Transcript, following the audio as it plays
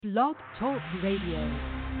Blog Talk Radio.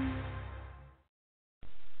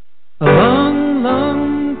 A long,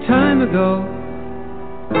 long time ago,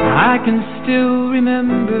 I can still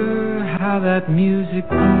remember how that music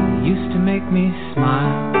used to make me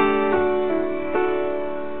smile.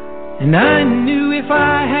 And I knew if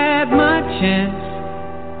I had my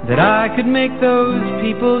chance that I could make those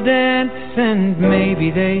people dance, and maybe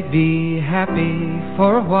they'd be happy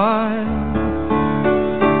for a while.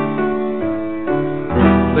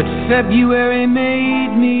 But February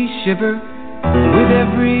made me shiver with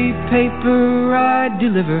every paper I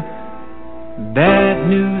deliver. Bad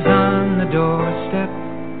news on the doorstep,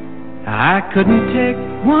 I couldn't take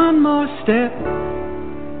one more step.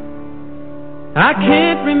 I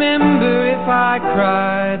can't remember if I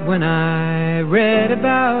cried when I read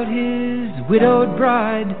about his widowed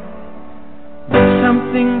bride, but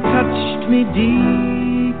something touched me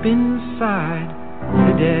deep inside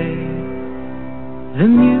the day the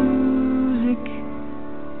music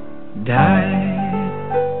died.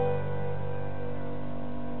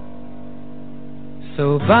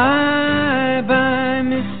 So bye-bye,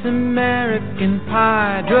 Miss American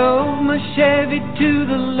Pie. Drove my Chevy to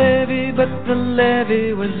the levee, but the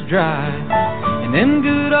levee was dry. And them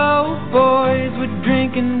good old boys were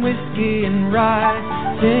drinking whiskey and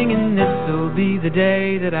rye, singing, this'll be the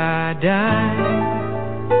day that I die.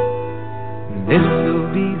 This'll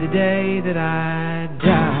be the day that I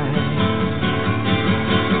die.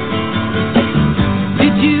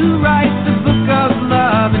 Did you write the book of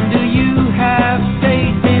love, and do you have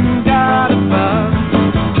faith in God above?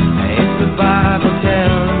 If the Bible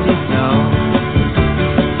tells you so.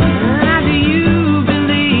 Do you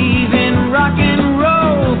believe in rock and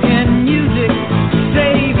roll? Can music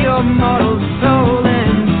save your mortal soul?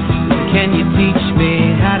 And can you teach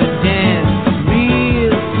me how to dance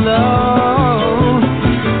real slow?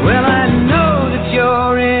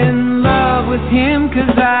 Him,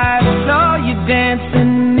 'cause I saw you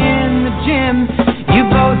dancing in the gym. You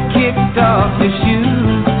both kicked off your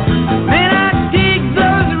shoes. Man, I dig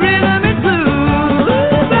those rhythm and blues.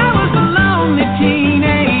 I was a lonely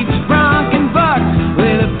teenage bronc buck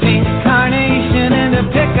with a pink carnation and a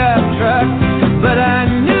pickup truck, but I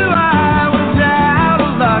knew I was out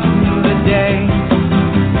of luck the day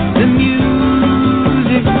the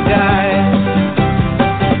music died.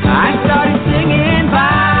 I started singing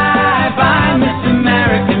bye-bye, Miss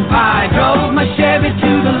American Pie. Drove my Chevy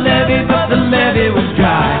to the levee, but the levee was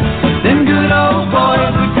dry. Them good old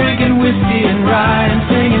boys were drinking whiskey and rye and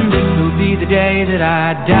singing, this'll be the day that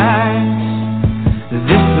I die.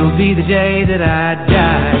 This'll be the day that I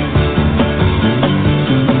die.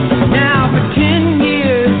 Now for 10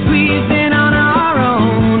 years we've been on our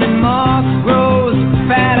own, and moss grows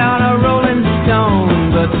fat on a rolling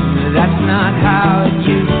stone, but that's not how it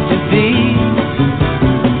used to be.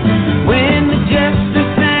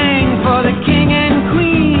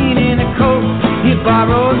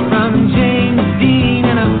 Borrowed from James Dean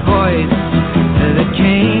and a voice that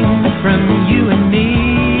came from you and me.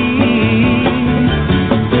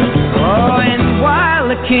 Oh, and while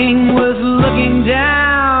the king was looking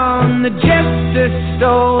down, the jester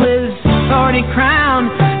stole his thorny crown.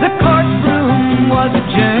 The courtroom was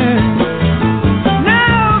adjourned.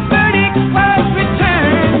 No verdict was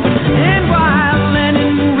returned. And while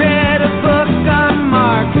Lenin read a book on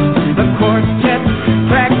Marx, the quartet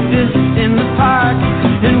practiced in the park,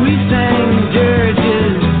 and we sang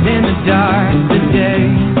dirges in the dark the day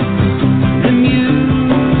the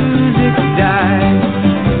music died.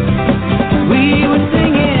 We were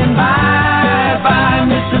singing bye-bye,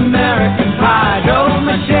 Miss American Pie. Drove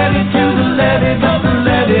my Chevy to the levee, but the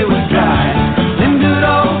levee was dry. Them good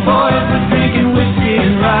old boys were drinking whiskey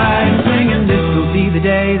and rye and singing, this'll be the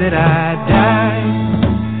day that I die.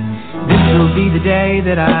 This'll be the day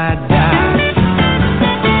that I die.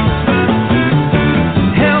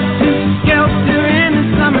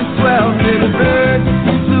 The birds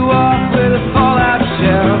flew off with a fallout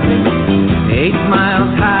shelter, 8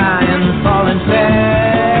 miles high and falling fast.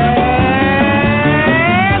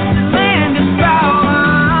 The land is foul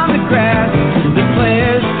on the grass. The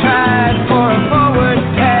players tried for a forward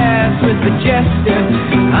pass with the jester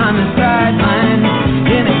on the sideline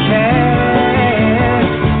in a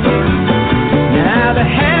cast. Now the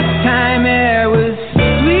halftime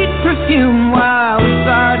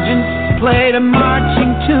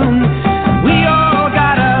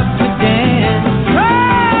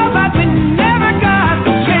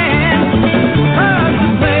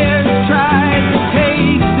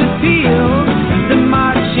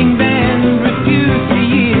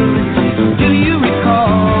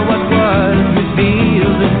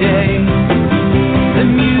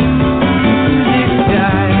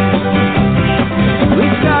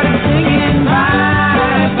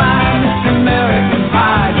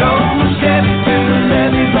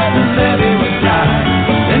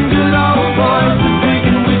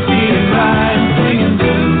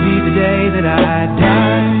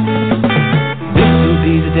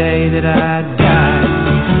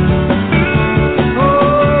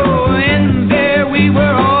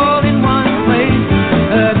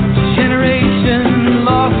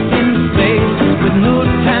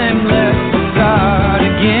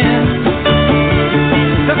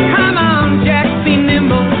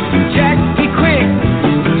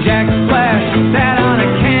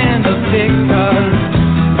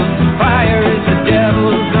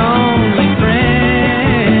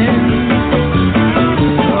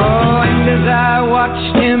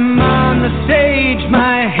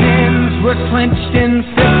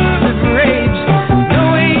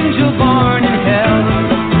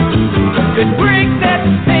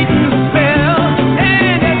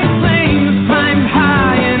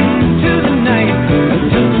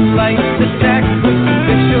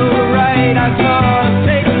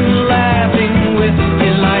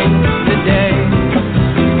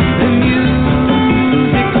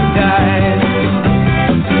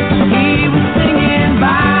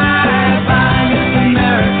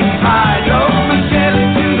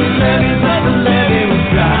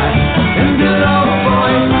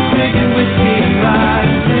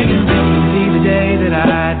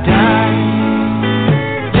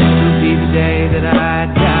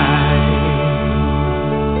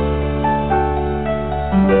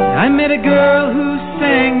met a girl who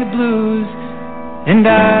sang the blues, and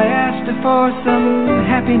I asked her for some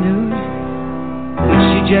happy news, but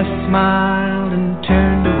she just smiled and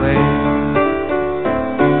turned away.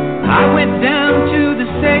 I went down to the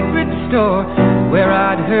sacred store where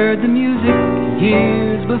I'd heard the music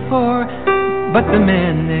years before, but the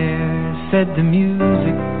man there said the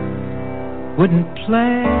music wouldn't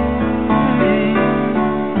play.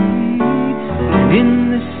 And in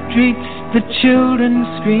the streets the children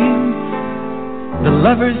screamed, the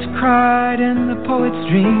lovers cried and the poets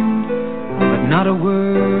dreamed, but not a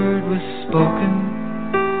word was spoken.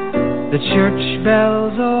 The church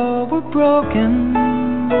bells all were broken,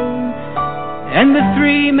 and the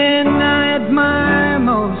three men I admire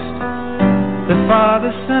most, the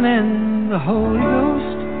Father, Son, and the Holy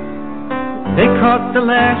Ghost, they caught the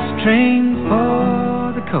last train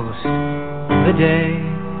for the coast the day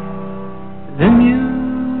the music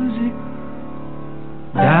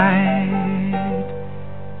died.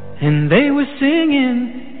 And they were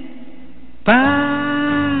singing,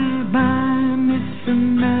 bye, bye, Miss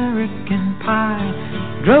American Pie.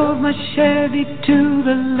 Drove my Chevy to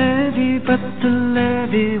the levee, but the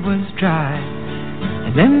levee was dry.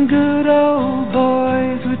 And them good old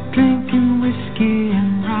boys were drinking whiskey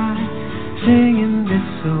and rye, singing,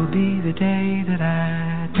 this'll be the day that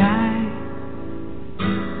I die.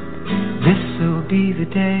 This'll be the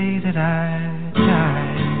day that I die.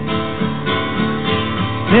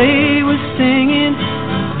 They were singing,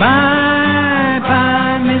 bye,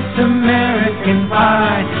 bye, Miss American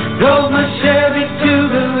Pie. Drove my Chevy to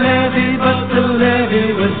the levee, but the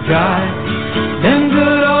levee was dry. Them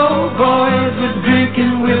good old boys were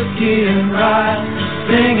drinking whiskey and rye,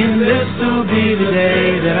 singing, this'll be the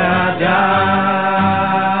day that I die.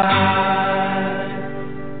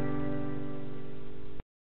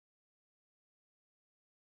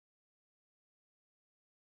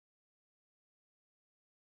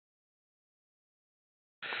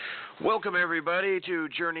 Welcome, everybody, to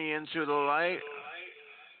Journey Into the Light.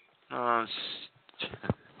 I'm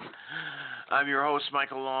your host,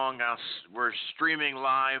 Michael Long. We're streaming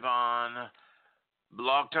live on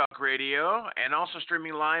Blog Talk Radio and also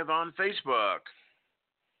streaming live on Facebook.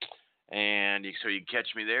 And so you can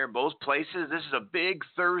catch me there, both places. This is a big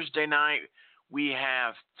Thursday night. We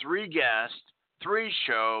have 3 guests, 3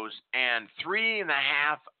 shows, and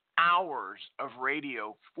 3.5 hours of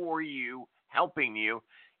radio for you, helping you.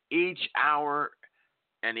 Each hour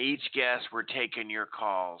and each guest, we're taking your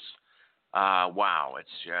calls. Wow,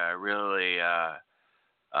 it's really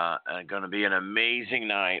going to be an amazing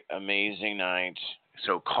night.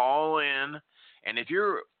 So call in, and if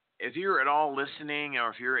you're at all listening, or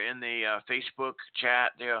if you're in the Facebook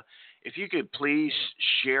chat there, if you could please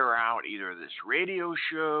share out either this radio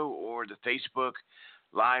show or the Facebook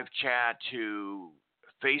live chat to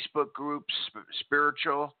Facebook groups,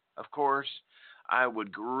 spiritual, of course, I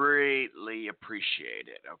would greatly appreciate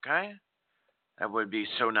it, okay? That would be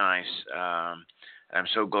so nice. I'm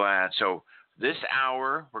so glad. So this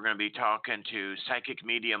hour, we're going to be talking to psychic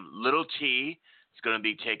medium Little T. It's going to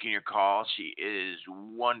be taking your call. She is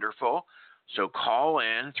wonderful. So call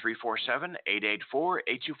in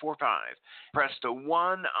 347-884-8245. Press the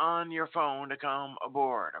 1 on your phone to come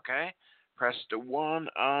aboard, okay? Press the 1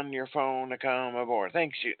 on your phone to come aboard.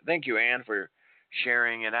 Thank you, Ann, for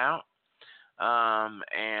sharing it out.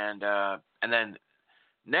 And then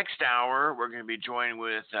next hour, we're going to be joined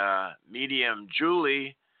with medium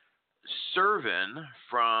Julie Servin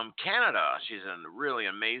from Canada. She's a really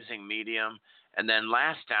amazing medium. And then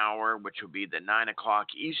last hour, which will be the 9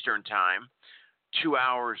 o'clock Eastern time, 2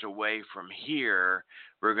 hours away from here,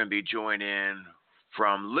 we're going to be joined in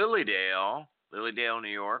from Lilydale, New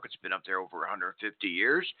York. It's been up there over 150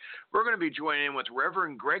 years. We're going to be joining in with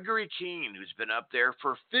Reverend Gregory Keene, who's been up there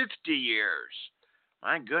for 50 years.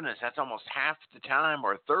 My goodness, that's almost half the time,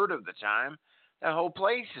 or a third of the time that whole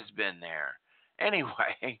place has been there.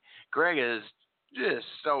 Anyway, Greg is just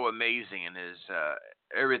so amazing in his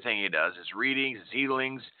everything he does, his readings, his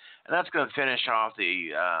healings, and that's going to finish off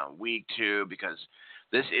the week too, because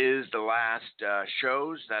this is the last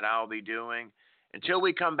shows that I'll be doing until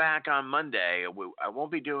we come back on Monday. I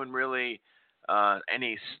won't be doing really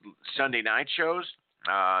any Sunday night shows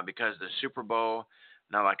because the Super Bowl.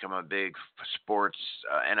 Not like I'm a big sports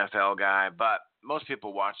NFL guy, but most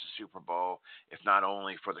people watch the Super Bowl, if not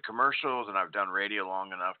only for the commercials, and I've done radio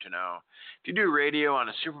long enough to know if you do radio on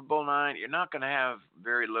a Super Bowl night, you're not going to have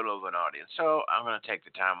very little of an audience. So I'm going to take the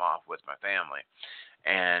time off with my family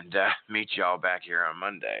and meet y'all back here on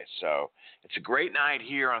Monday. So it's a great night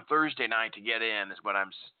here on Thursday night to get in is what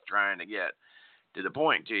I'm trying to get to the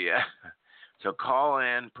point to you. So call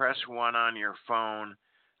in, press 1 on your phone.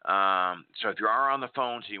 So if you are on the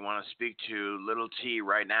phone and you want to speak to Little T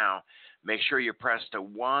right now, make sure you press the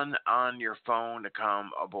 1 on your phone to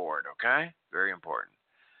come aboard, okay? Very important.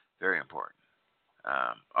 Very important.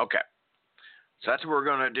 Okay. So that's what we're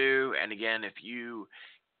going to do. And again, if you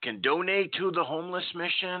can donate to the homeless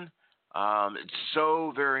mission, it's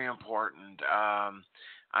so very important.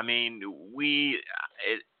 I mean,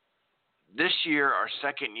 this year, our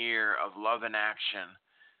second year of Love in Action.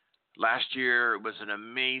 Last year was an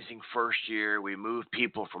amazing first year. We moved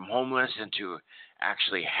people from homeless into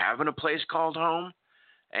actually having a place called home,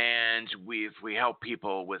 and we help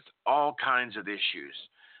people with all kinds of issues.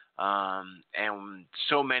 And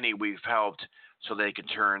so many we've helped so they can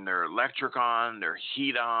turn their electric on, their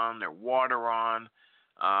heat on, their water on,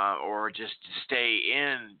 or just stay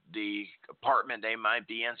in the apartment they might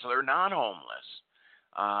be in so they're not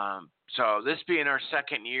homeless. So this being our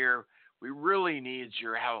second year, we really need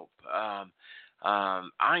your help.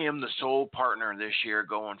 I am the sole partner this year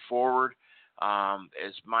going forward.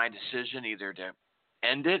 It's my decision either to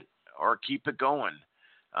end it or keep it going.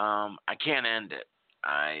 I can't end it.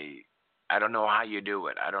 I don't know how you do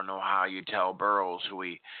it. I don't know how you tell Burroughs who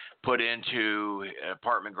we put into an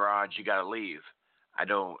apartment garage, you got to leave. I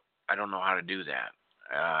don't know how to do that.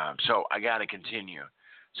 So I got to continue.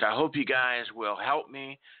 So I hope you guys will help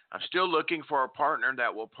me. I'm still looking for a partner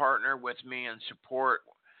that will partner with me and support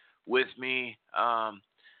with me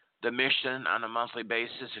the mission on a monthly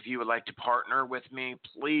basis. If you would like to partner with me,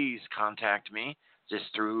 please contact me. Just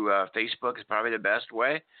through Facebook is probably the best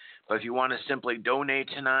way. But if you want to simply donate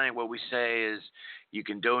tonight, what we say is you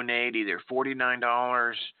can donate either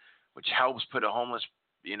 $49, which helps put a homeless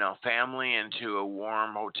family into a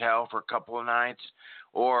warm hotel for a couple of nights,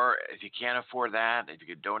 or if you can't afford that, if you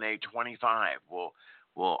could donate $25,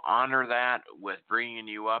 we'll honor that with bringing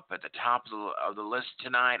you up at the top of the list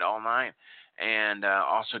tonight, all night, and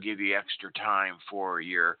also give you extra time for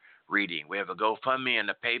your reading. We have a GoFundMe and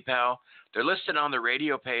a PayPal. They're listed on the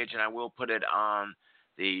radio page, and I will put it on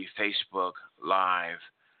the Facebook Live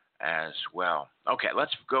as well. Okay,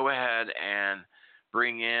 let's go ahead and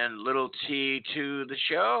bring in Little T to the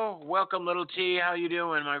show. Welcome, Little T. How you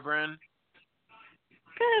doing, my friend?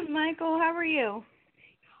 Good, Michael. How are you?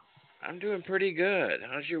 I'm doing pretty good.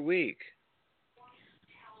 How's your week?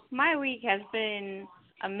 My week has been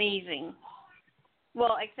amazing.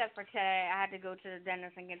 Well, except for today, I had to go to the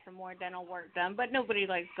dentist and get some more dental work done, but nobody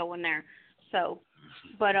likes going there. So,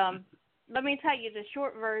 but let me tell you the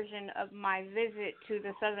short version of my visit to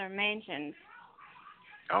the Southern Mansions.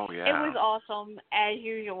 Oh, yeah. It was awesome, as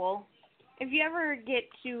usual. If you ever get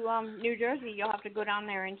to New Jersey, you'll have to go down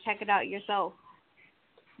there and check it out yourself.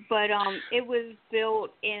 But it was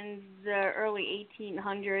built in the early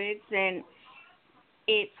 1800s, and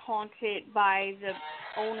it's haunted by the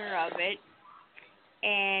owner of it.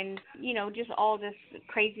 And, just all this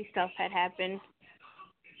crazy stuff had happened.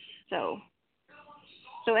 So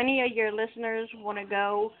any of your listeners want to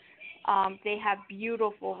go, they have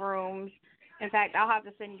beautiful rooms. In fact, I'll have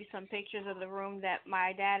to send you some pictures of the room that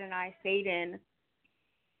my dad and I stayed in.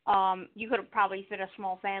 You could have probably fit a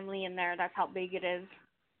small family in there. That's how big it is.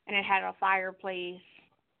 And it had a fireplace.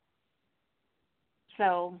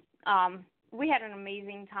 So we had an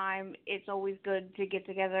amazing time. It's always good to get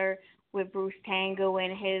together with Bruce Tango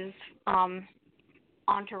and his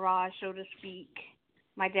entourage, so to speak.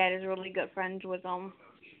 My dad is really good friends with them.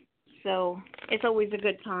 So it's always a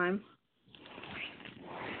good time.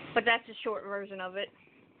 But that's a short version of it.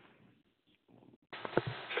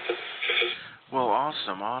 Well,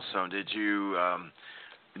 awesome. Did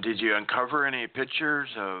you uncover any pictures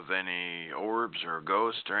of any orbs or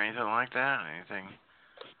ghosts or anything like that? Anything?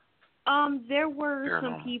 There were paranormal?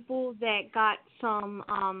 some people that got some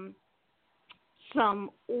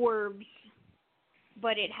orbs,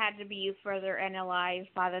 but it had to be further analyzed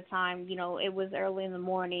by the time, it was early in the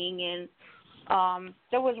morning. And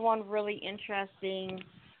there was one really interesting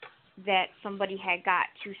that somebody had got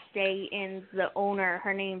to stay in the owner,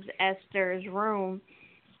 her name's Esther's room,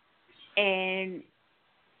 and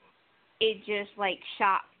it just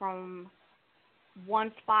shot from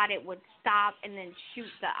one spot. It would stop and then shoot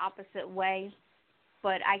the opposite way,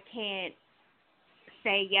 but I can't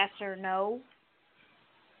say yes or no,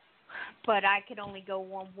 but I can only go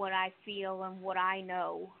on what I feel and what I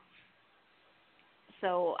know.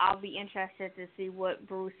 So I'll be interested to see what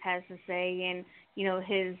Bruce has to say, and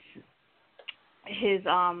his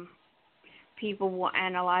people will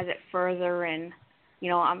analyze it further, and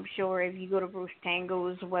I'm sure if you go to Bruce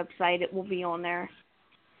Tango's website, it will be on there.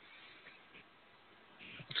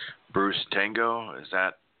 Bruce Tango, is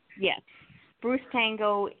that? Yes. Bruce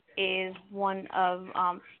Tango is one of,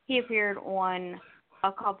 he appeared on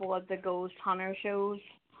a couple of the ghost hunter shows.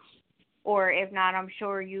 Or if not, I'm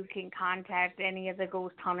sure you can contact any of the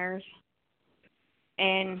ghost hunters.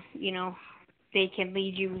 And, they can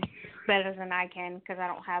lead you better than I can because I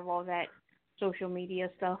don't have all that social media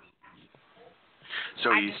stuff.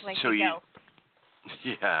 So I just like to go.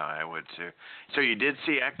 Yeah, I would too. So you did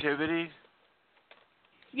see activity?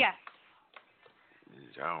 Yes.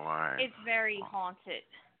 Oh, all right. It's very haunted.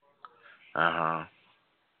 Uh-huh.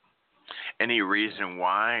 Any reason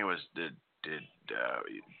why? Was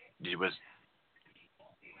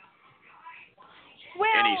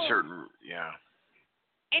any certain, yeah.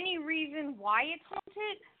 Any reason why it's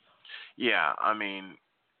haunted? Yeah, I mean,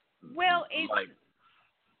 well, it's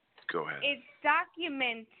go ahead. It's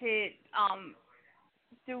documented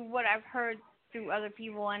through what I've heard through other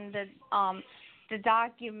people, and the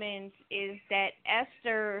documents is that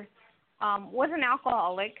Esther was an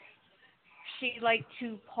alcoholic. She liked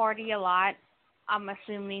to party a lot. I'm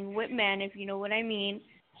assuming with men, if you know what I mean.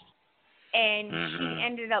 And she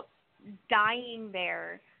ended up dying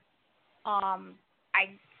there.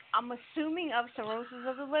 I'm assuming of cirrhosis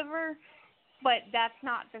of the liver, but that's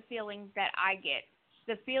not the feeling that I get.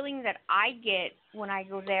 The feeling that I get when I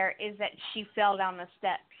go there is that she fell down the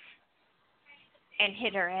steps and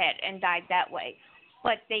hit her head and died that way.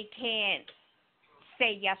 But they can't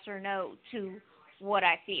say yes or no to what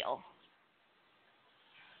I feel.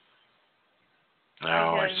 Oh,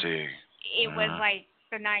 I see. It was like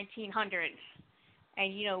the 1900s,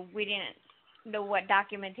 and we didn't know what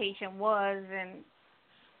documentation was, and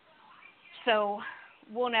so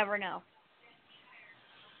we'll never know.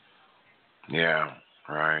 Yeah,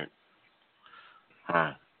 right.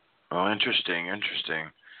 Huh. Well, interesting.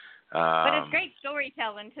 But it's great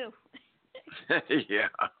storytelling too. Yeah.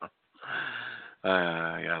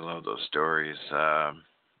 I love those stories.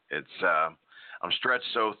 I'm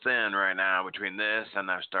stretched so thin right now between this and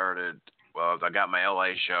I got my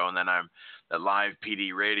LA show, and then the live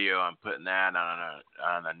PD radio. I'm putting that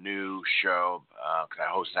on a new show because I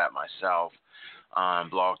host that myself on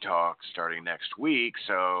Blog Talk starting next week.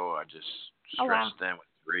 So I just stretched thin with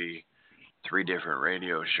three different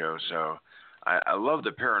radio shows. So I love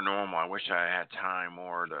the paranormal. I wish I had time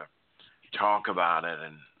more to talk about it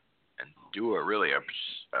and do a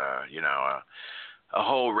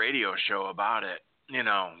whole radio show about it,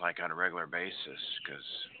 like on a regular basis,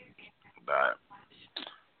 but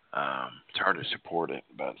it's hard to support it.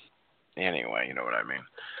 But anyway, you know what I mean.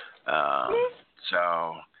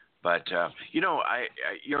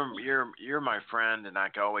 You're my friend, and I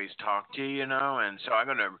can always talk to you, and so I'm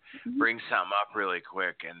gonna bring something up really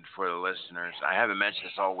quick, and for the listeners, I haven't mentioned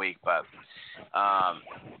this all week, but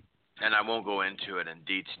and I won't go into it in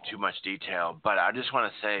too much detail, but I just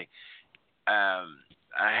want to say, I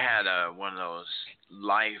had one of those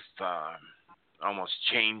life almost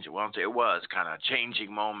change. Well, it was kind of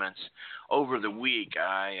changing moments over the week.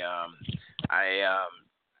 I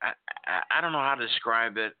don't know how to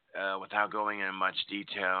describe it without going into much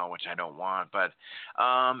detail, which I don't want. But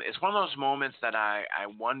it's one of those moments that I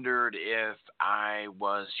wondered if I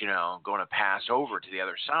was, going to pass over to the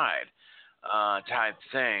other side, type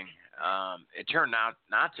thing. It turned out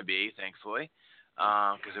not to be, thankfully,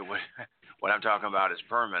 because it would. What I'm talking about is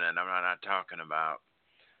permanent. I'm not talking about,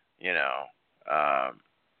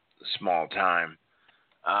 small time.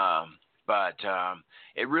 But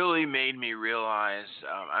it really made me realize,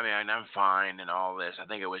 I'm fine and all this. I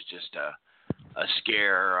think it was just a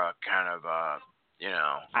scare, kind of,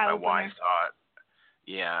 my wife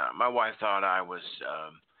thought I was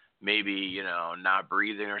maybe, not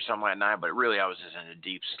breathing or something like that, but really I was just in a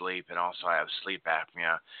deep sleep, and also I have sleep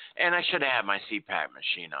apnea, and I should have had my CPAP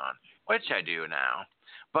machine on, which I do now.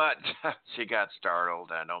 But she got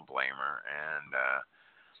startled, and I don't blame her,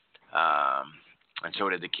 and so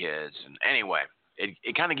did the kids. And anyway,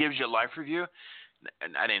 it kind of gives you a life review.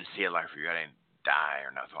 And I didn't see a life review. I didn't die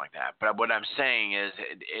or nothing like that. But what I'm saying is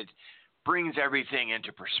it brings everything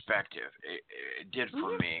into perspective. It did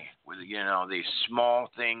for me with, these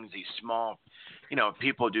small things, these small,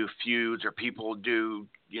 people do feuds or people do,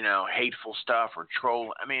 hateful stuff or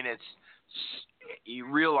troll. You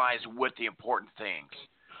realize what the important things,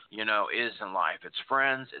 is in life. It's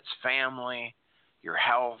friends, it's family, your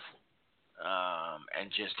health,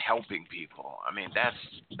 and just helping people.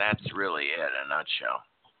 That's really it in a nutshell.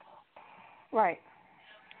 Right.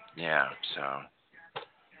 Yeah, so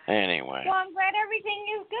anyway. Well, I'm glad everything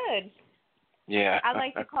is good. Yeah. I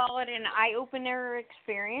like to call it an eye-opener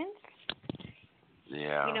experience.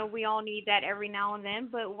 Yeah. We all need that every now and then,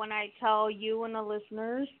 but when I tell you and the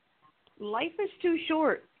listeners, life is too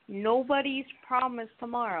short. Nobody's promised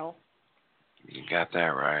tomorrow. You got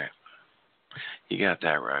that right. You got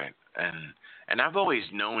that right. And I've always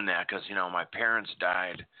known that because my parents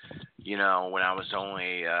died, when I was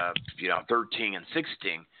only 13 and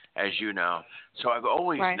 16, as you know. So I've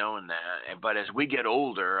always Right. known that. But as we get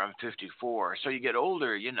older, I'm 54. So you get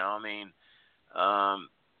older, um,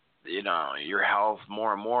 your health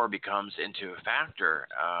more and more becomes into a factor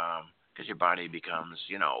because your body becomes,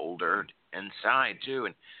 older inside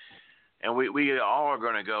too. And we all are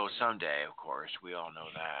going to go someday, of course. We all know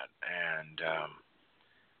that. And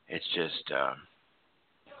it's just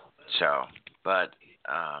so. But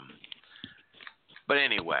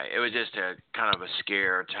anyway, it was just a kind of a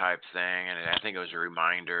scare type thing, and I think it was a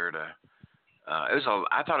reminder to.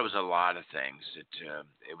 I thought it was a lot of things.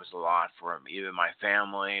 It was a lot for even my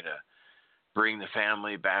family to bring the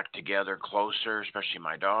family back together closer, especially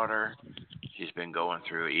my daughter. She's been going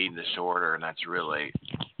through eating disorder, and that's really,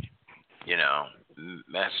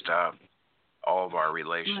 messed up all of our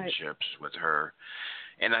relationships with her.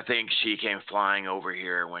 And I think she came flying over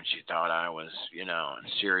here when she thought I was, in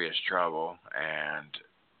serious trouble. And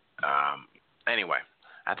anyway,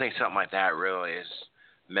 I think something like that really is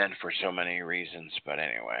meant for so many reasons. But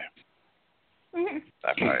anyway, I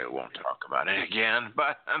probably won't talk about it again.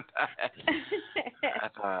 But I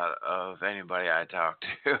thought of anybody I talked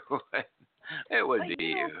to, it would be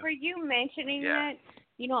you. For you mentioning Yeah. that,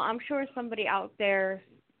 I'm sure somebody out there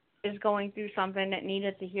is going through something that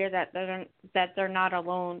needed to hear that they're not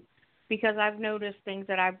alone. Because I've noticed things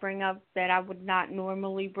that I bring up that I would not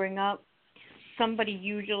normally bring up. Somebody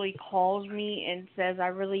usually calls me and says, I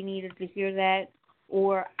really needed to hear that,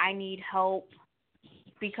 or I need help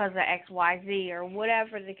because of X, Y, Z, or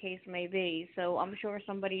whatever the case may be. So I'm sure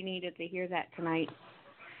somebody needed to hear that tonight.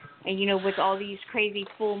 And, with all these crazy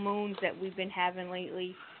full moons that we've been having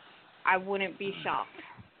lately, I wouldn't be shocked.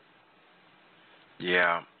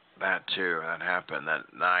 Yeah, that too. That happened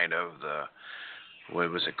that night of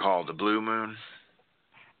what was it called? The blue moon?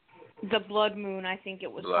 The blood moon, I think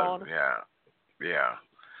it was Blood, called. yeah.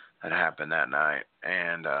 That happened that night.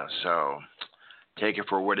 And so take it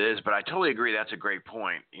for what it is. But I totally agree. That's a great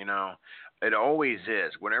point. It always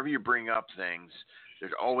is. Whenever you bring up things,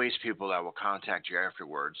 there's always people that will contact you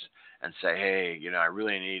afterwards and say, hey, I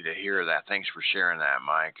really need to hear that. Thanks for sharing that,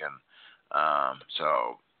 Mike. And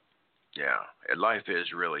so, yeah, life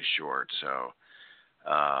is really short. So,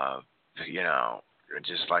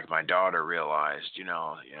 just like my daughter realized,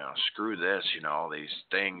 screw this, all these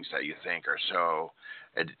things that you think are so,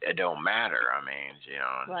 it don't matter. I mean,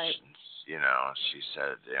 Right. She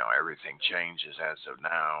said, everything changes as of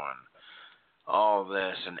now and all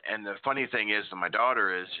this. And the funny thing is that my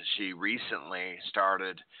daughter she recently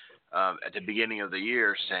started at the beginning of the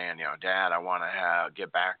year saying, Dad, I want to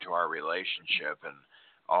get back to our relationship and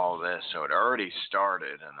all this. So it already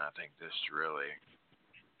started, and I think this really.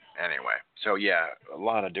 Anyway, so yeah, a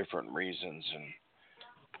lot of different reasons, and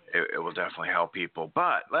it will definitely help people.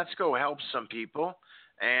 But let's go help some people,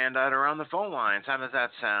 and are on the phone lines. How does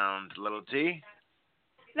that sound, Little T?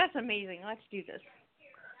 That's amazing. Let's do this.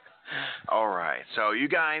 All right, so you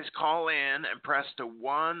guys call in and press the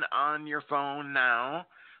 1 on your phone now,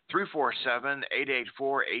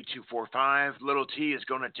 347-884-8245. Little T is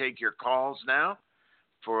going to take your calls now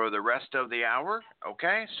for the rest of the hour.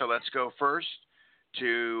 Okay, so let's go first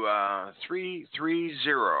to 330,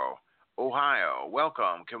 Ohio.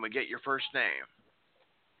 Welcome. Can we get your first name?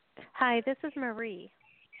 Hi, this is Marie.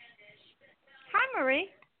 Hi, Marie.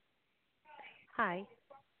 Hi.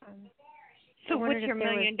 So what's your $1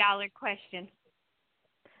 million question?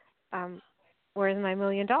 Where's my $1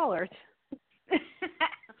 million?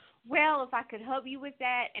 Well, if I could help you with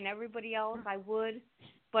that and everybody else, I would.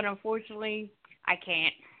 But unfortunately, I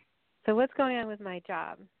can't. So what's going on with my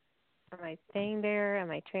job? Am I staying there? Am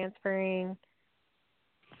I transferring?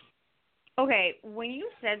 Okay, when you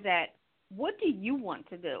said that, what do you want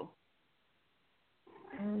to do?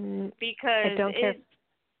 Because I don't care.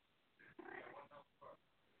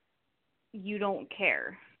 You don't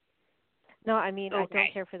care. No, I mean, Okay. I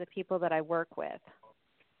don't care for the people that I work with.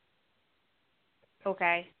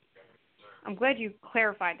 Okay. I'm glad you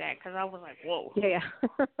clarified that because I was like, whoa. Yeah.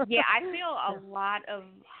 Yeah, I feel a lot of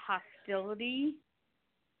hostility.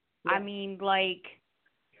 Yeah. I mean, like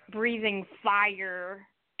breathing fire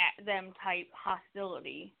at them type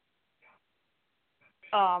hostility.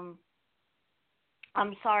 I'm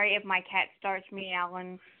sorry if my cat starts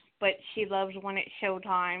meowing, but she loves when it's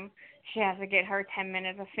showtime. She has to get her 10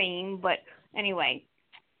 minutes of fame. But anyway,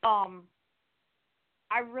 I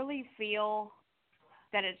really feel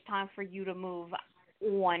that it's time for you to move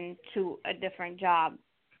on to a different job.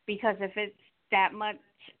 Because if it's that much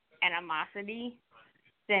animosity,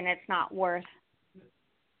 then it's not worth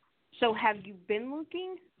So have you been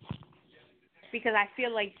looking? Because I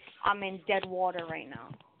feel like I'm in dead water right now.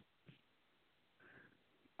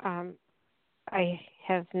 I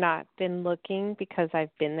have not been looking because I've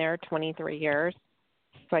been there 23 years,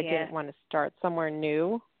 so I didn't want to start somewhere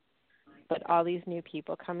new. But all these new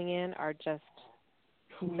people coming in are just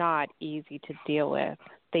not easy to deal with.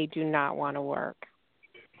 They do not want to work.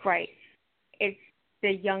 Right. It's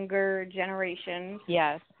the younger generation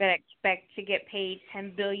that expect to get paid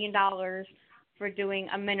 $10 billion for doing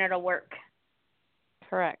a minute of work.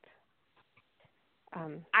 Correct. I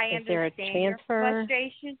is there a understand transfer? your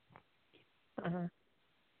frustration.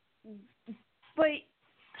 But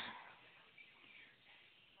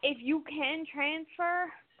if you can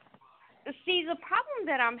transfer, see, the problem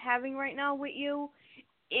that I'm having right now with you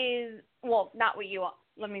is, well, not with you,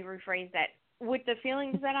 let me rephrase that. With the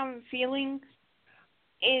feelings that I'm feeling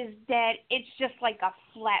is that it's just like a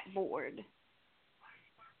flat board.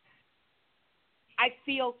 I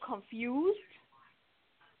feel confused.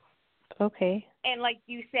 Okay. And like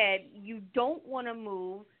you said, you don't want to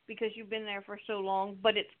move because you've been there for so long,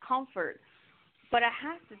 but it's comfort. But I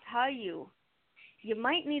have to tell you, you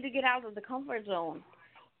might need to get out of the comfort zone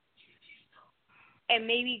and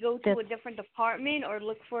maybe go to a different department or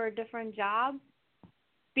look for a different job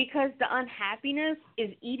because the unhappiness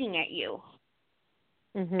is eating at you.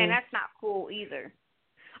 Mm-hmm. And that's not cool either.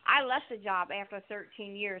 I left the job after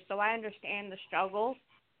 13 years, so I understand the struggle,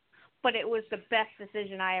 but it was the best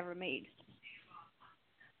decision I ever made,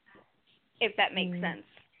 if that makes sense.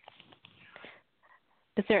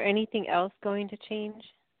 Is there anything else going to change?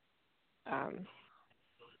 Would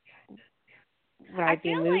I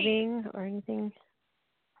be moving or anything?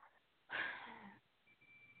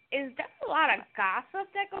 Is there a lot of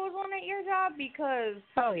gossip that goes on at your job? Because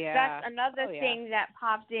that's another thing that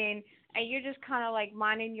popped in, and you're just kind of like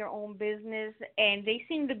minding your own business, and they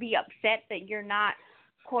seem to be upset that you're not,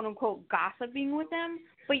 quote-unquote, gossiping with them,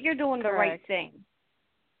 but you're doing the right thing.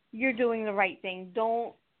 You're doing the right thing.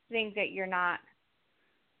 Don't think that you're not.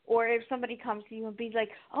 Or if somebody comes to you and be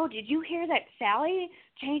like, oh, did you hear that Sally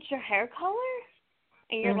changed her hair color?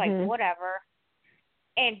 And you're like, whatever.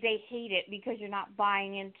 And they hate it because you're not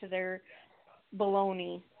buying into their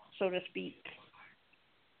baloney, so to speak.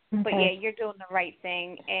 Okay. But, yeah, you're doing the right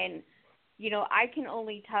thing. And, you know, I can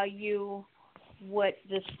only tell you what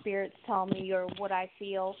the spirits tell me or what I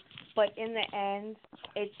feel. But in the end,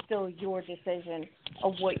 it's still your decision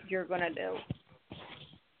of what you're going to do.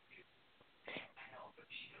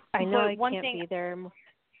 I know I can't be there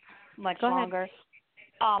much longer.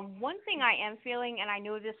 One thing I am feeling, and I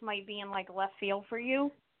know this might be in, like, left field for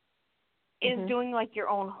you, is doing, like, your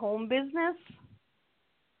own home business.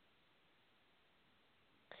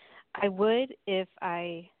 I would if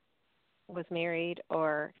I was married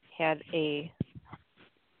or had a,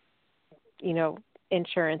 you know,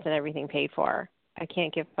 insurance and everything paid for. I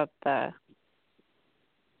can't give up the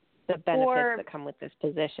benefits that come with this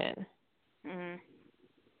position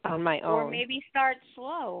on my own. Or maybe start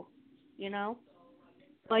slow, you know?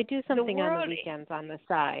 Well, I do something on the weekends on the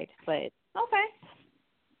side, but... Okay.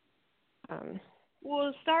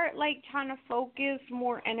 We'll start, like, trying to focus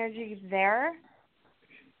more energy there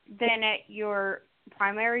than at your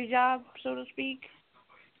primary job, so to speak.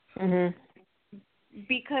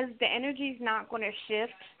 Because the energy's not going to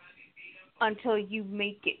shift until you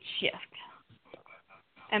make it shift.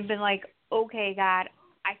 And been like, okay, God,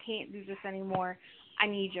 I can't do this anymore. I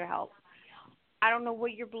need your help. I don't know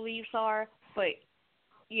what your beliefs are, but,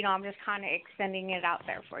 you know, I'm just kind of extending it out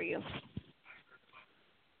there for you.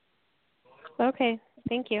 Okay.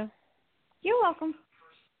 Thank you. You're welcome.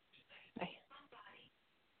 Bye.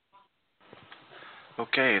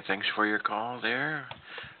 Okay, thanks for your call there.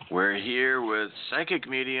 We're here with Psychic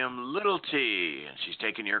Medium Little T, and she's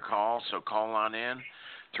taking your call, so call on in,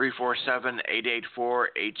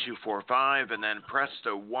 347-884-8245, and then press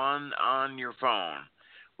the 1 on your phone.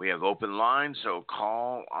 We have open lines, so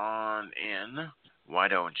call on in. Why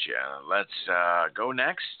don't you? Let's go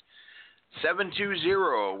next.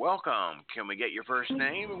 720, welcome. Can we get your first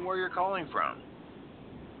name and where you're calling from?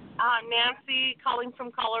 Nancy, calling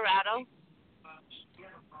from Colorado.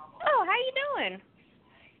 Oh, how you doing?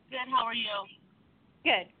 Good, how are you?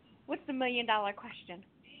 Good. What's the $1 million question?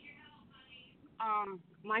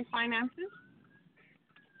 My finances?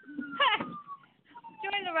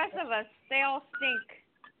 Join the rest of us. They all stink.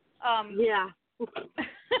 Yeah.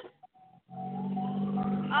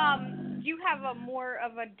 Do you have a more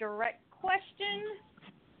of a direct question?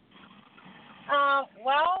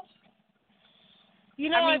 Well, you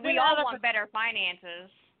know, I mean, we all want better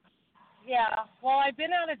finances. Yeah. Well, I've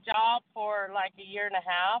been out of job for like a year and a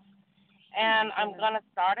half, and I'm going to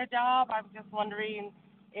start a job. I'm just wondering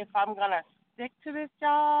if I'm going to stick to this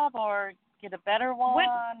job or get a better one.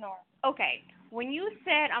 Okay, when you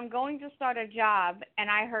said I'm going to start a job and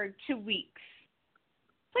I heard 2 weeks,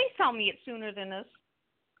 please tell me it's sooner than this.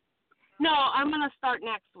 No, I'm going to start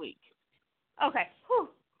next week. Okay. Whew.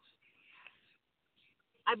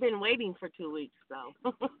 I've been waiting for 2 weeks, though.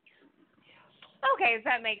 Okay,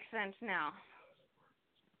 that makes sense now.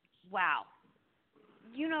 Wow.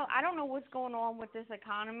 I don't know what's going on with this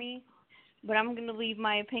economy, but I'm going to leave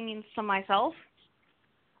my opinions to myself.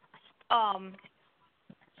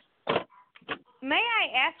 May I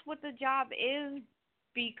ask what the job is?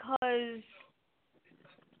 Because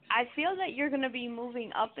I feel that you're going to be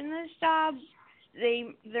moving up in this job.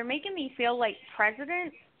 They're making me feel like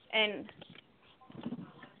president, and,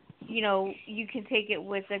 you can take it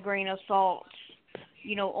with a grain of salt.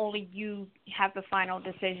 Only you have the final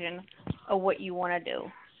decision of what you want to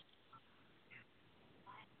do.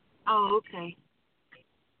 Oh, okay.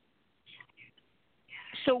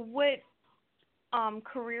 So what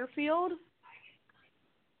career field?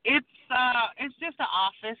 It's just an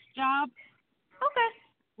office job.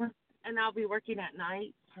 Okay. And I'll be working at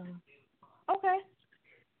night. So. Okay.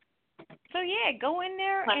 So yeah, go in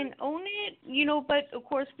there and own it, but of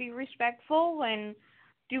course be respectful and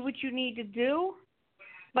do what you need to do.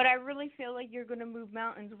 But I really feel like you're going to move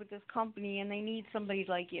mountains with this company, and they need somebody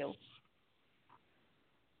like you.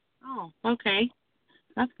 Oh, okay.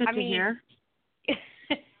 That's good to hear.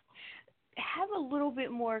 Have a little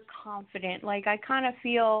bit more confident. Like, I kind of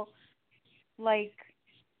feel like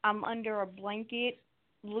I'm under a blanket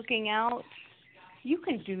looking out. You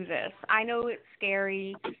can do this. I know it's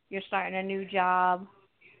scary. You're starting a new job.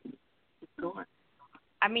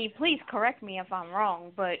 I mean, please correct me if I'm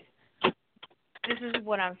wrong, but this is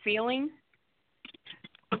what I'm feeling.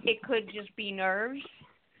 It could just be nerves.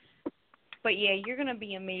 But, yeah, you're going to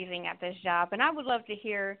be amazing at this job. And I would love to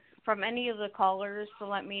hear from any of the callers to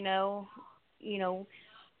let me know,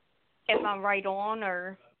 if I'm right on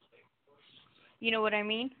or, you know what I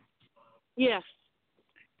mean? Yes.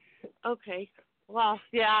 Okay. Well,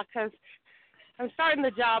 yeah, because I'm starting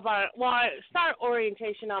the job I start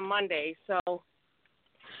orientation on Monday, so.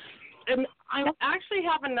 And I actually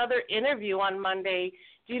have another interview on Monday.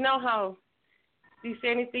 Do you say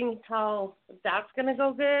anything how that's going to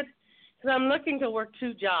go good? Because I'm looking to work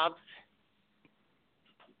 2 jobs.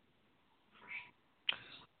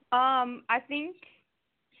 I think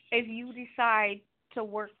if you decide to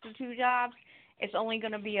work the 2 jobs, it's only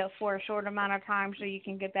going to be for a short amount of time so you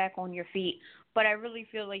can get back on your feet. But I really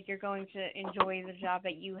feel like you're going to enjoy the job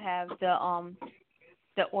that you have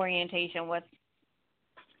the orientation with.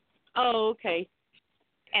 Oh, okay.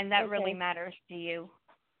 And that really matters to you.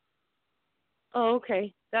 Oh,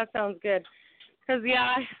 okay. That sounds good. Because,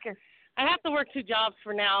 yeah, I have to work 2 jobs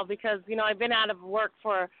for now because, I've been out of work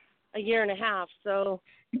for a year and a half, so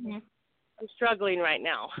I'm struggling right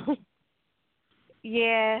now.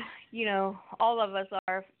 Yeah, all of us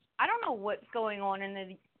are. I don't know what's going on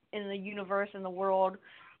in the universe and the world,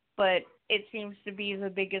 but it seems to be the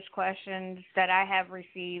biggest questions that I have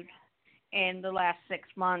received in the last 6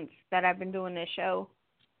 months that I've been doing this show.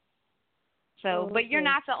 So, but you're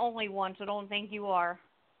not the only one, so don't think you are.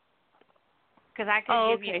 Because I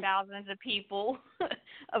could give you thousands of people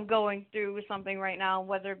of going through something right now,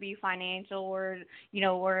 whether it be financial or,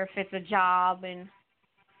 or if it's a job. And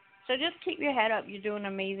so just keep your head up. You're doing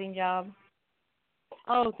an amazing job.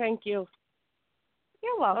 Oh, thank you.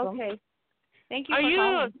 You're welcome. Okay. Thank you for calling.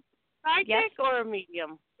 Are you a psychic yes. or a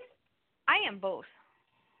medium? I am both.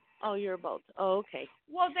 Oh, you're both. Oh, okay.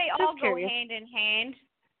 Well, they just all curious. go hand in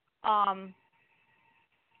hand.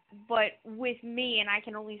 But with me, and I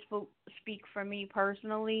can only speak for me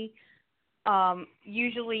personally,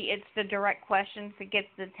 usually it's the direct questions that gets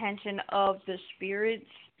the attention of the spirits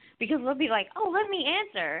because they'll be like, oh, let me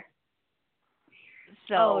answer.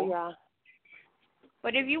 So, oh, yeah.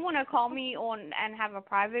 But if you want to call me on and have a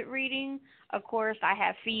private reading, of course, I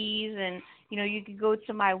have fees, and, you can go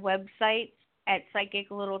to my website at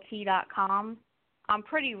psychiclittlet.com. I'm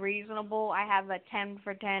pretty reasonable. I have a 10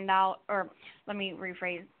 for $10, or let me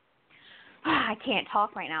rephrase. I can't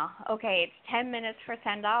talk right now. Okay, it's 10 minutes for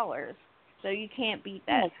 $10, so you can't beat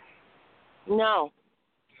that. No.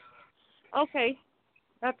 Okay,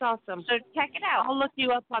 that's awesome. So check it out. I'll look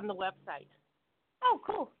you up on the website. Oh,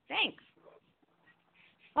 cool. Thanks.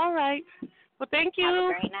 All right. Well, thank you. Have a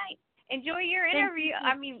great night. Enjoy your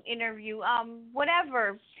interview.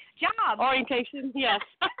 Whatever. Job. Orientation, yes.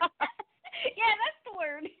 Yeah, that's the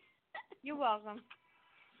word. You're welcome.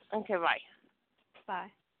 Okay, bye.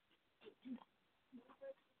 Bye.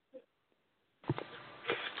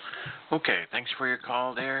 Okay, thanks for your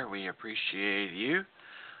call there. We appreciate you.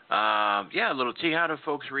 Little T, how do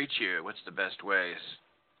folks reach you? What's the best ways?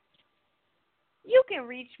 You can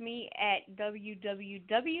reach me at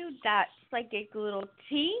www.psychiclittlet.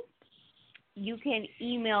 You can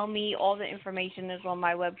email me. All the information is on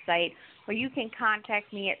my website. Or you can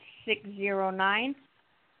contact me at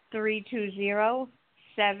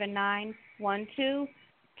 609-320-7912.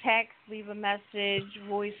 Text, leave a message,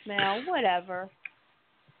 voicemail, whatever.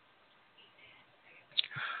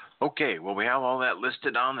 Okay, well, we have all that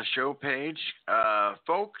listed on the show page,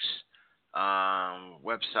 folks.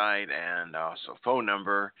 Website and also phone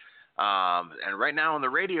number. And right now on the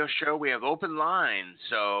radio show, we have open lines.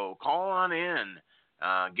 So call on in.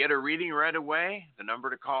 Get a reading right away. The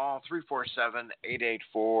number to call,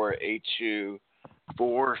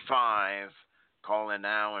 347-884-8245. Call in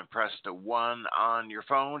now and press the 1 on your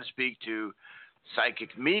phone to speak to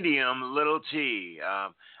Psychic Medium Little T.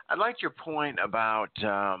 I liked your point about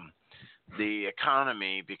the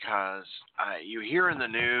economy, because you hear in the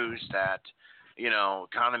news that,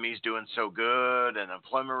 economy's doing so good and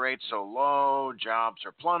employment rate's so low, jobs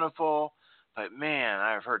are plentiful. But, man,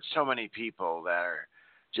 I've heard so many people that are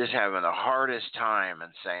just having the hardest time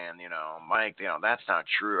and saying, Mike, that's not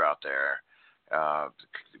true out there.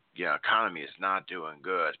 Economy is not doing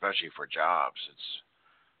good, especially for jobs.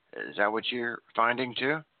 Is that what you're finding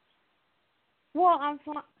too? Well, I'm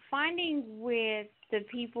finding with the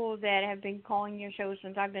people that have been calling your show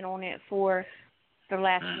since I've been on it for the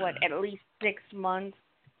last, at least 6 months,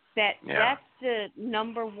 that's the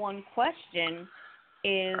number one question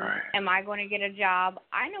is, am I going to get a job?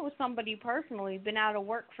 I know somebody personally been out of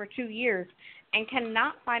work for 2 years and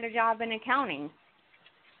cannot find a job in accounting.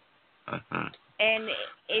 And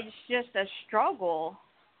it's just a struggle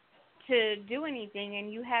to do anything,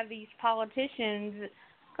 and you have these politicians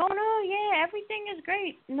going, oh, yeah, everything is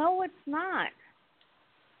great. No, it's not.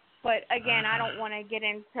 But, again, I don't want to get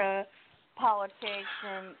into politics,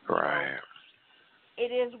 and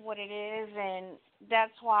it is what it is, and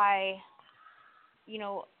that's why,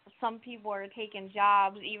 some people are taking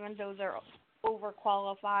jobs even though they're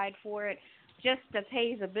overqualified for it just to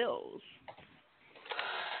pay the bills.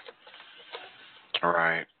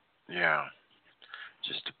 Right. Yeah.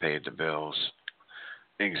 Just to pay the bills.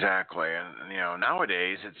 Exactly. And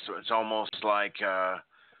nowadays it's almost like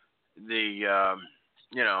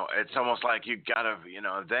it's almost like you gotta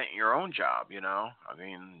invent your own job. I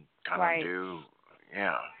mean, kind of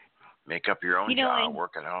make up your own job,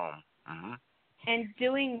 work at home. Mm-hmm. And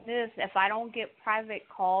doing this, if I don't get private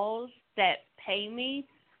calls that pay me,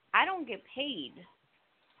 I don't get paid.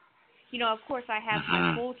 Of course I have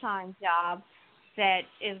my full-time job that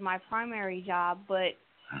is my primary job, but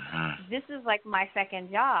this is like my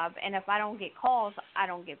second job, and if I don't get calls, I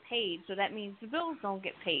don't get paid. So that means the bills don't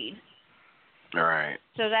get paid. All right.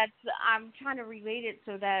 So I'm trying to relate it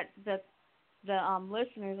so that the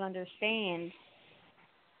listeners understand.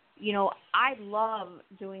 I love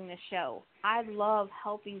doing the show. I love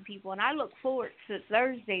helping people, and I look forward to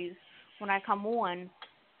Thursdays when I come on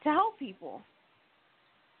to help people.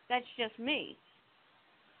 That's just me.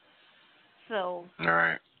 So, all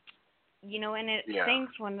right. And it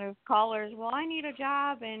stinks when there's callers, well, I need a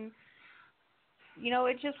job, and,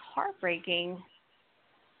 it's just heartbreaking.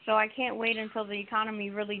 So I can't wait until the economy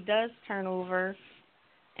really does turn over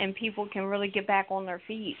and people can really get back on their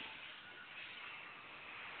feet.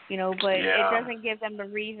 But it doesn't give them the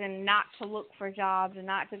reason not to look for jobs and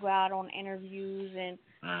not to go out on interviews and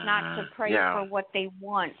not to pray for what they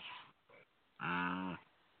want.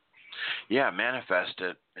 Manifest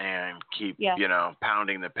it and keep,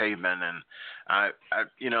 pounding the pavement. And I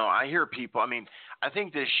hear people. I mean, I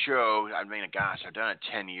think this show. I mean, gosh, I've done it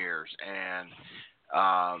 10 years, and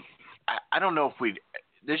I don't know if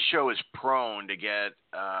this show is prone to get,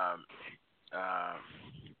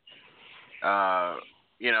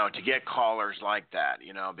 to get callers like that,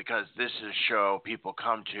 because this is a show people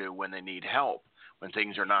come to when they need help, when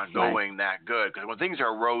things are not going that good. Because when things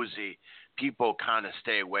are rosy, people kind of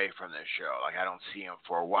stay away from this show. Like, I don't see them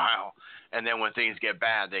for a while. And then when things get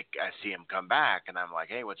bad, I see them come back, and I'm like,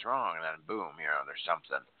 hey, what's wrong? And then boom, there's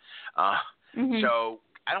something. So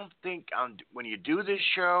I don't think when you do this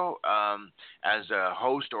show as a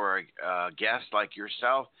host or a guest like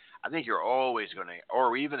yourself, I think you're always going to,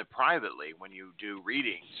 or even privately when you do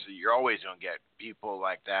readings, you're always going to get people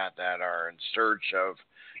like that are in search of,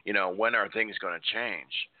 when are things going to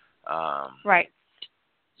change? Right.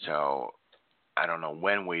 So I don't know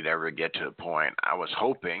when we'd ever get to the point. I was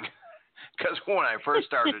hoping, because when I first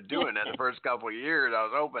started doing it, the first couple of years, I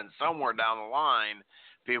was hoping somewhere down the line,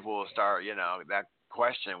 people will start, that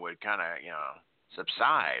question would kind of,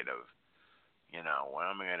 subside of, when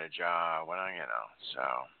I'm going to get a job,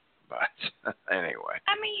 so, but anyway.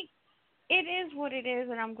 I mean, it is what it is,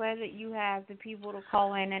 and I'm glad that you have the people to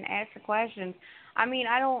call in and ask the questions. I mean,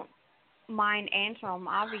 I don't mind answering them,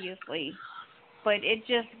 obviously, but it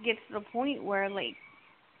just gets to the point where, like,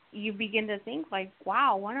 you begin to think, like,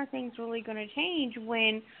 wow, when are things really going to change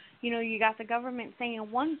when, you got the government saying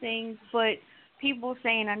one thing, but people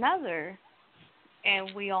saying another?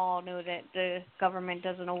 And we all know that the government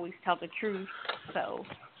doesn't always tell the truth, so,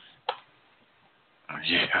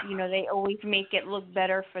 yeah. They always make it look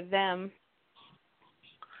better for them.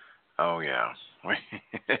 Oh, yeah. We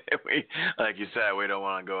like you said, we don't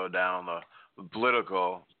want to go down the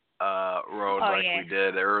political road we did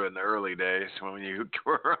in the early days when you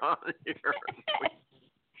were on here.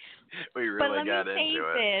 We really got into it. But let me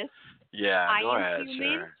say this. Yeah, go ahead, I am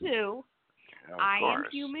human too. I am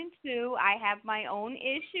human too. I have my own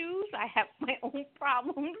issues. I have my own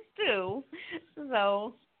problems too.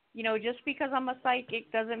 So, just because I'm a psychic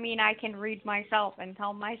doesn't mean I can read myself and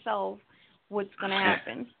tell myself what's going to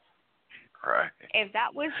happen. Right. If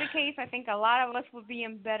that was the case, I think a lot of us would be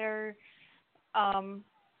in better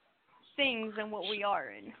things than what we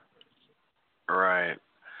are in. Right.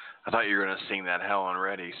 I thought you were going to sing that Helen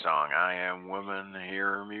Reddy song, I Am Woman,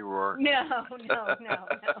 Hear Me Roar. No.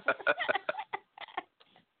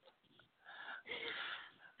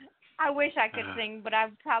 I wish I could sing, but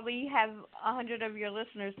I'd probably have 100 of your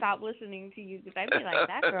listeners stop listening to you because I'd be like,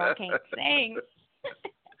 that girl can't sing.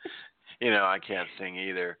 I can't sing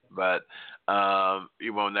either, but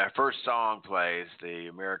when that first song plays, the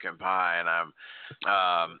American Pie, and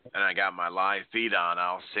I got my live feed on,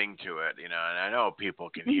 I'll sing to it, and I know people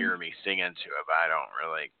can hear me singing to it, but I don't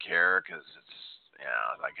really care because it's,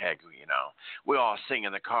 like, heck, we all sing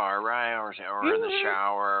in the car, right, or in the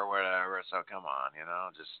shower or whatever. So come on,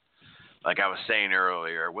 just like I was saying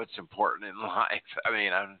earlier, what's important in life? I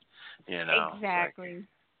mean, Exactly. Like,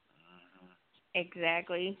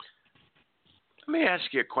 Exactly. Let me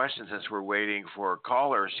ask you a question since we're waiting for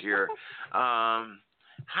callers here. Well,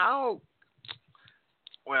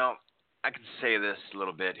 I can say this a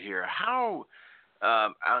little bit here. How,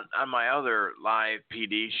 on my other live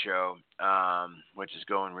PD show, which is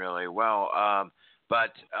going really well,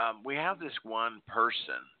 but we have this one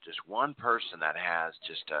person that has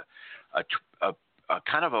just a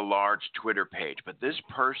kind of a large Twitter page, but this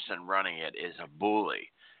person running it is a bully.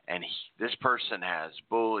 And this person has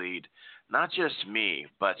bullied not just me,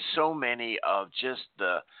 but so many of just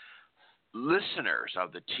the listeners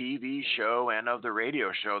of the TV show and of the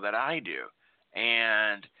radio show that I do.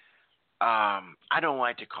 And I don't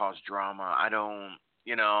like to cause drama. I don't,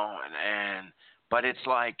 but it's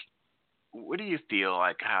like, what do you feel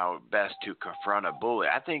like how best to confront a bully?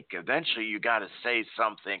 I think eventually you got to say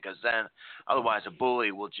something because then otherwise a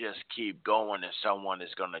bully will just keep going if someone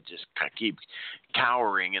is going to just keep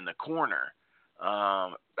cowering in the corner.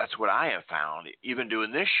 That's what I have found. Even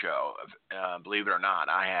doing this show, believe it or not,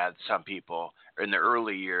 I had some people in the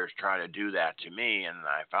early years try to do that to me, and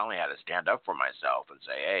I finally had to stand up for myself and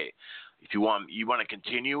say, hey, if you want to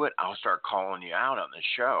continue it, I'll start calling you out on this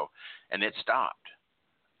show. And it stopped.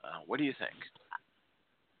 What do you think?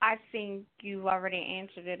 I think you've already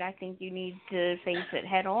answered it. I think you need to face it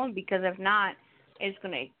head on because if not, it's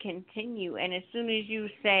going to continue. And as soon as you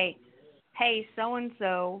say, hey,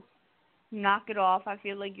 so-and-so, knock it off, I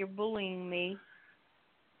feel like you're bullying me,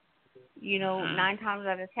 9 times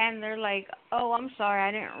out of 10, they're like, oh, I'm sorry,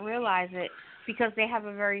 I didn't realize it, because they have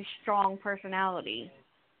a very strong personality.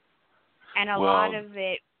 And a lot of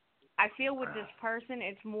it, I feel with this person,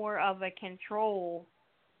 it's more of a control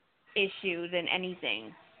issue than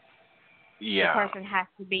anything. Yeah. The person has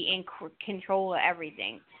to be in control of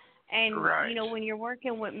everything. And, when you're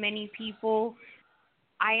working with many people,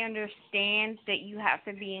 I understand that you have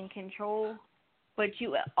to be in control, but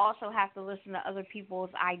you also have to listen to other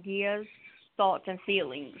people's ideas, thoughts, and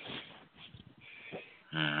feelings.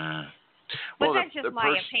 But that's just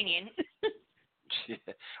my opinion.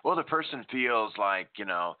 Well, the person feels like,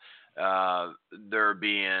 they're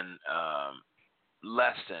being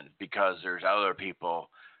lessened because there's other people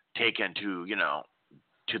taken to,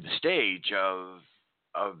 to the stage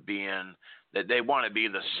of being that they want to be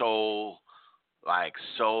the sole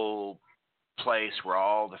place where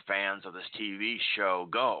all the fans of this TV show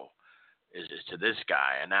go is to this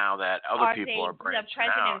guy. And now that other people are branching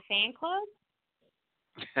out. Are they the president fan club?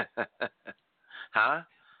 Huh?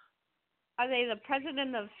 Are they the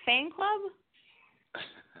president of fan club?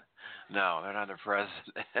 No, they're not the president.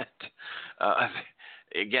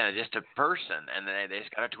 again, just a person, and they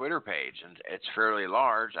just got a Twitter page, and it's fairly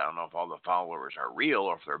large. I don't know if all the followers are real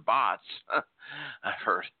or if they're bots. I've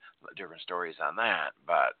heard different stories on that,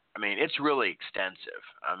 but I mean, it's really extensive.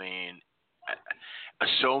 I mean,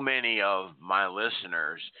 so many of my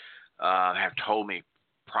listeners have told me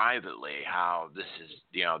privately how this is,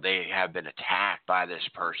 they have been attacked by this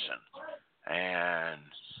person, and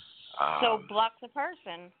so block the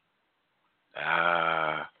person.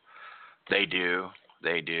 They do,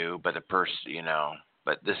 but the person,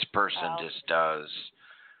 but this person just does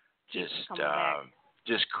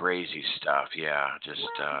just crazy stuff. Yeah, just.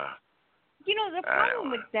 The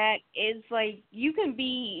problem with that is like you can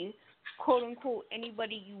be quote unquote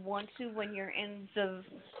anybody you want to when you're in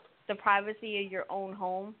the privacy of your own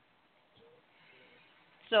home.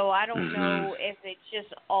 So I don't know if it's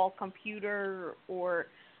just all computer or,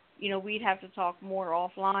 we'd have to talk more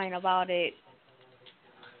offline about it.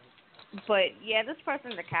 But yeah, this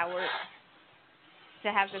person's a coward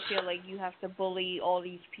to have to feel like you have to bully all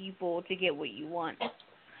these people to get what you want.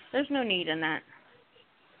 There's no need in that.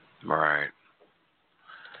 Right.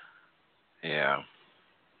 Yeah,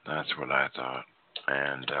 that's what I thought.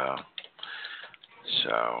 And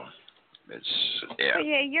so it's, yeah. But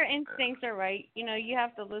yeah, your instincts are right. You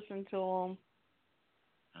have to listen to them.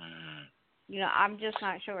 I'm just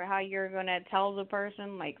not sure how you're going to tell the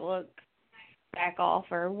person, like, look, back off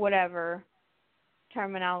or whatever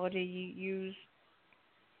terminology you use.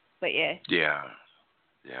 But yeah. Yeah.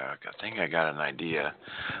 I think I got an idea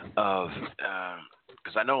of,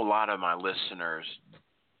 because I know a lot of my listeners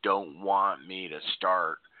don't want me to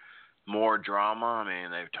start more drama. I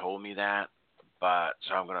mean, they've told me that, but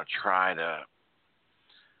so I'm going to try to,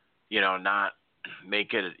 not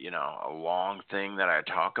make it, a long thing that I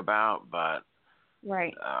talk about, but.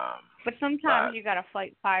 Right. But sometimes you got to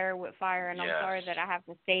fight fire with fire, and yes. I'm sorry that I have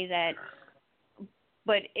to say that,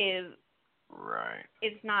 but if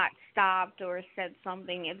it's not stopped or said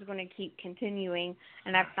something, it's going to keep continuing,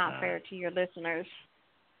 and that's not fair to your listeners.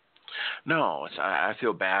 No, I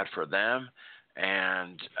feel bad for them,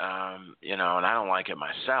 and and I don't like it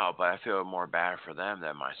myself, but I feel more bad for them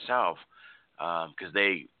than myself, because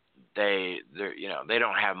they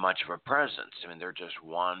don't have much of a presence. I mean, they're just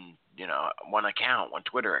one account, one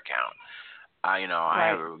Twitter account. I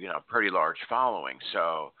have a pretty large following,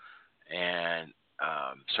 so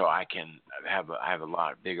so I have a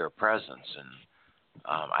lot bigger presence, and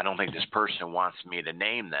I don't think this person wants me to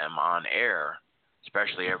name them on air,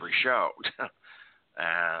 especially every show.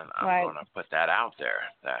 And I'm going to put that out there,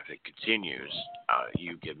 that if it continues,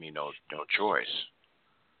 you give me no choice.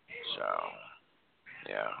 So,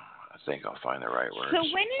 yeah, I think I'll find the right words. So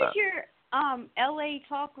when is your LA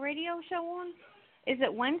Talk radio show on? Is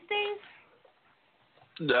it Wednesdays?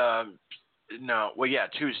 No, well, yeah,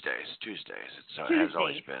 Tuesdays. It has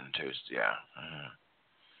always been Tuesday, yeah. Mm-hmm.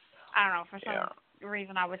 I don't know, for some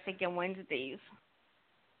reason I was thinking Wednesdays.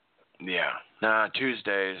 Yeah,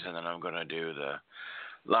 Tuesdays, and then I'm going to do the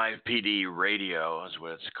Live PD Radio is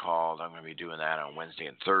what it's called. I'm going to be doing that on Wednesday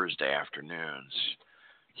and Thursday afternoons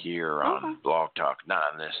here on Blog Talk. Not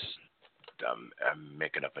on this. I'm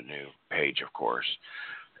making up a new page, of course.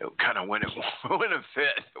 It kind of wouldn't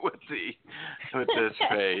fit with this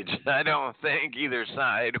page. I don't think either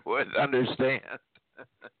side would understand.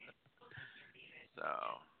 So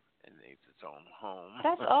it needs its own home.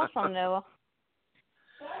 That's awesome, Noah.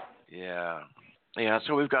 Yeah.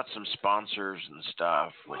 So we've got some sponsors and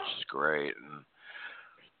stuff, which is great, and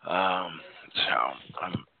so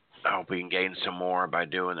I hope we can gain some more by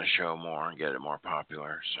doing the show more and get it more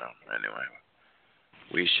popular. So anyway,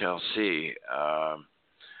 we shall see.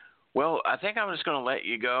 Well, I think I'm just going to let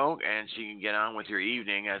you go, and so you can get on with your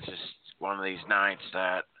evening. It's just one of these nights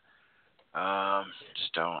that I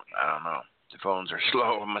don't know. The phones are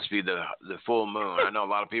slow. It must be the full moon. I know a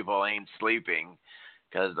lot of people ain't sleeping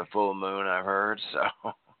because of the full moon, I've heard,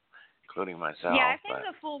 so including myself. Yeah, I think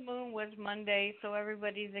the full moon was Monday, so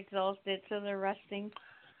everybody's exhausted, so they're resting.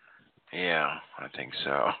 Yeah, I think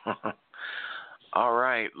so. All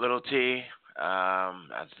right, little T.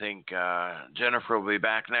 I think Jennifer will be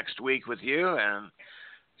back next week with you, and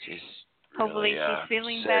she's hopefully really, she's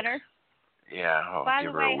feeling sick. better. Yeah. By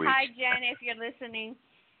give the her a way, week. hi Jen, if you're listening.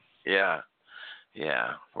 Yeah,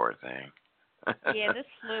 poor thing. Yeah, this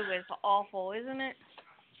flu is awful, isn't it?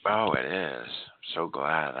 Oh, it is. So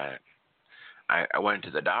glad I went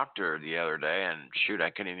to the doctor the other day, and shoot, I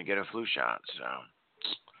couldn't even get a flu shot. So.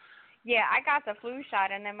 Yeah, I got the flu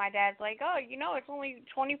shot, and then my dad's like, "Oh, it's only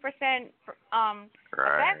 20%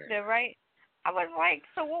 effective, right?" I was like,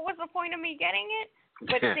 "So what was the point of me getting it?"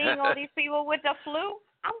 But seeing all these people with the flu,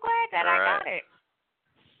 I'm glad that I got it.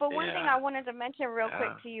 But one thing I wanted to mention real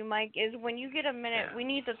quick to you, Mike, is when you get a minute, we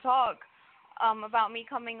need to talk about me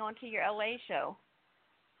coming onto your LA show.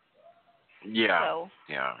 Yeah. So.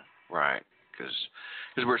 Yeah. Right.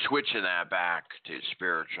 Because we're switching that back to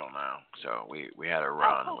spiritual now. So we had a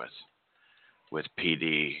run with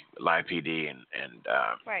PD, live PD, and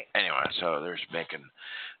right. Anyway, so there's making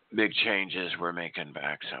big changes we're making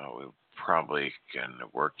back. So we probably can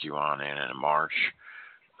work you on in March.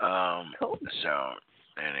 Cool. So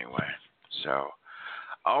anyway,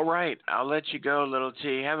 all right, I'll let you go, little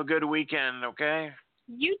T. Have a good weekend, okay?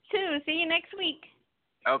 You too. See you next week.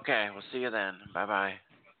 Okay, we'll see you then. Bye-bye.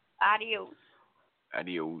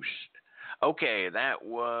 Adios. Okay, that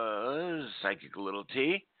was Psychic Little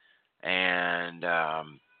T, and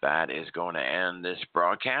that is going to end this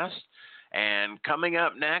broadcast. And coming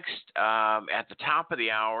up next, at the top of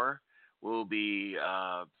the hour, will be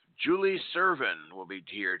Julie Servin will be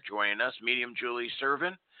here joining us, medium Julie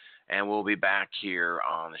Servin, and we'll be back here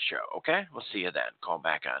on the show. Okay, we'll see you then. Call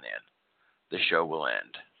back on in. The show will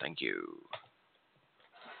end. Thank you.